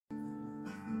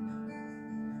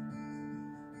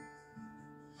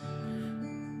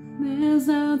There's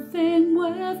nothing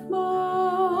worth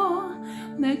more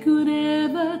that could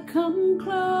ever come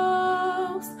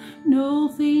close.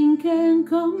 Nothing can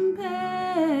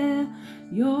compare.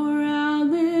 You're our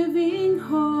living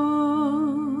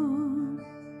hope.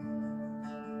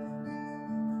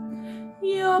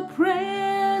 Your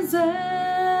presence,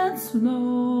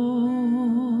 Lord.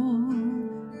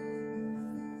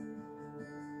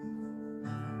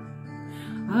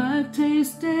 I've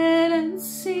tasted and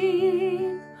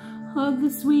seen of the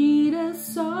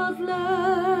sweetest of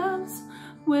loves,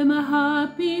 where my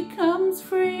heart becomes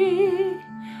free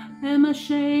and my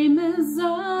shame is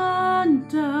undone.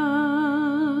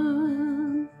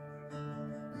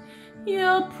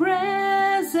 Your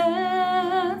presence,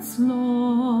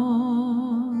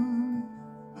 Lord.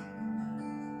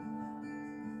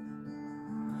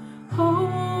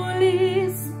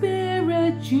 Holy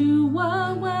Spirit, you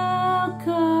are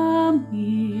welcome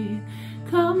here.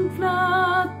 Come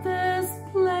flood this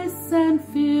place and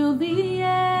fill the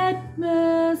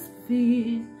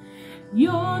atmosphere.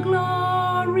 Your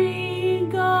glory,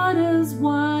 God, is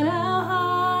what our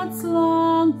hearts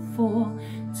long for,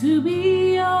 to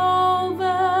be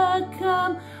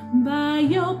overcome by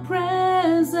your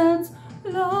presence,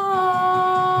 Lord.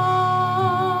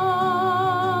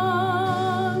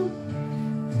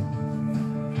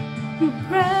 Your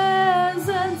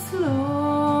presence, Lord.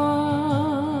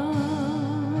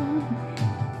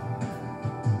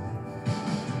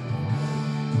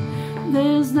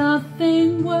 There's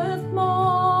nothing worth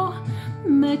more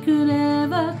that could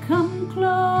ever come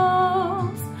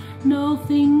close.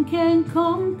 Nothing can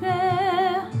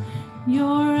compare.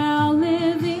 You're our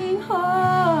living hope.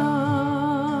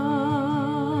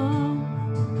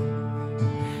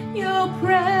 Your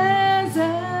presence,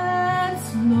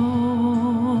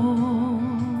 Lord.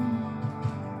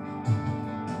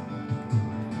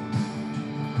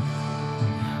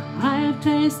 I have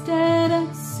tasted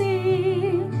and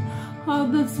seen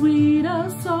of the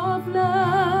sweetest of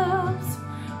loves,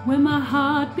 when my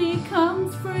heart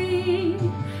becomes free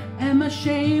and my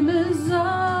shame is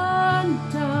undone.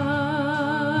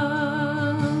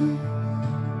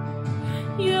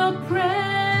 Your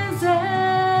presence,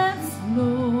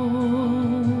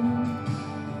 Lord.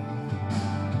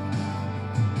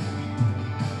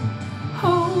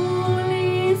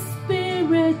 Holy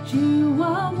Spirit, you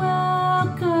are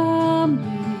welcome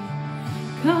here.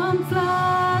 Come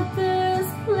flood this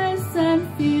place and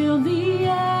fill the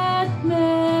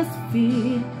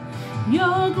atmosphere.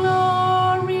 Your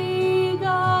glory,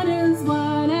 God, is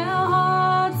what our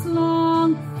hearts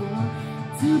long for,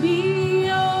 to be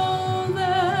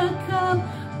overcome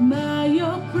by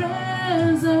your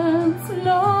presence, Lord.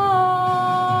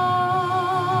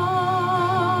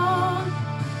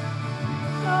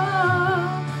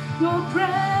 Oh, your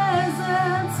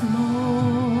presence,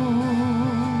 Lord.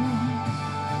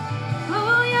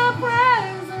 Oh, your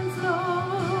presence,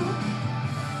 Lord.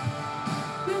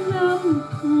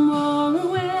 More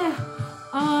aware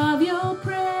of your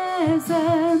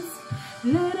presence.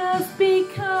 Let us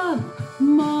become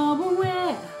more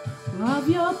aware of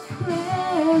your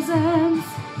presence.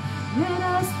 Let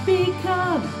us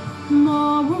become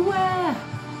more aware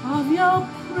of your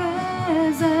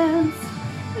presence.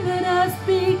 Let us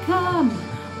become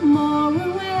more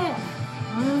aware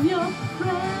of your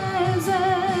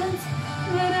presence.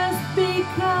 Let us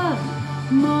become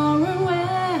more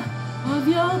aware of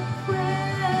your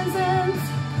presence.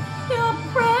 Your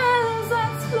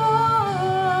presence, Lord.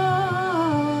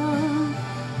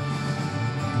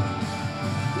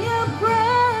 Your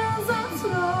presence,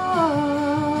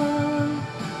 Lord.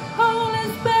 Holy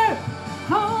Spirit,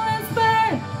 Holy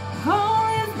Spirit,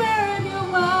 Holy Spirit, you're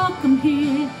welcome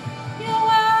here. You're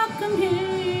welcome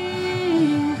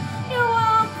here. You're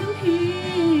welcome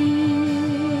here.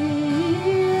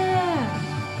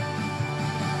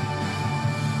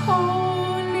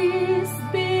 Holy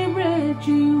Spirit,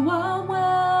 you are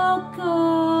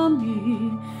welcome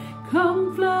here.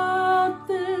 Come flood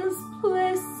this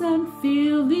place and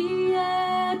fill the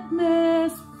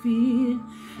atmosphere.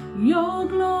 Your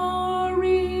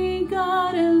glory,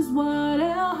 God, is what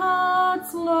our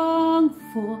hearts long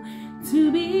for,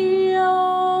 to be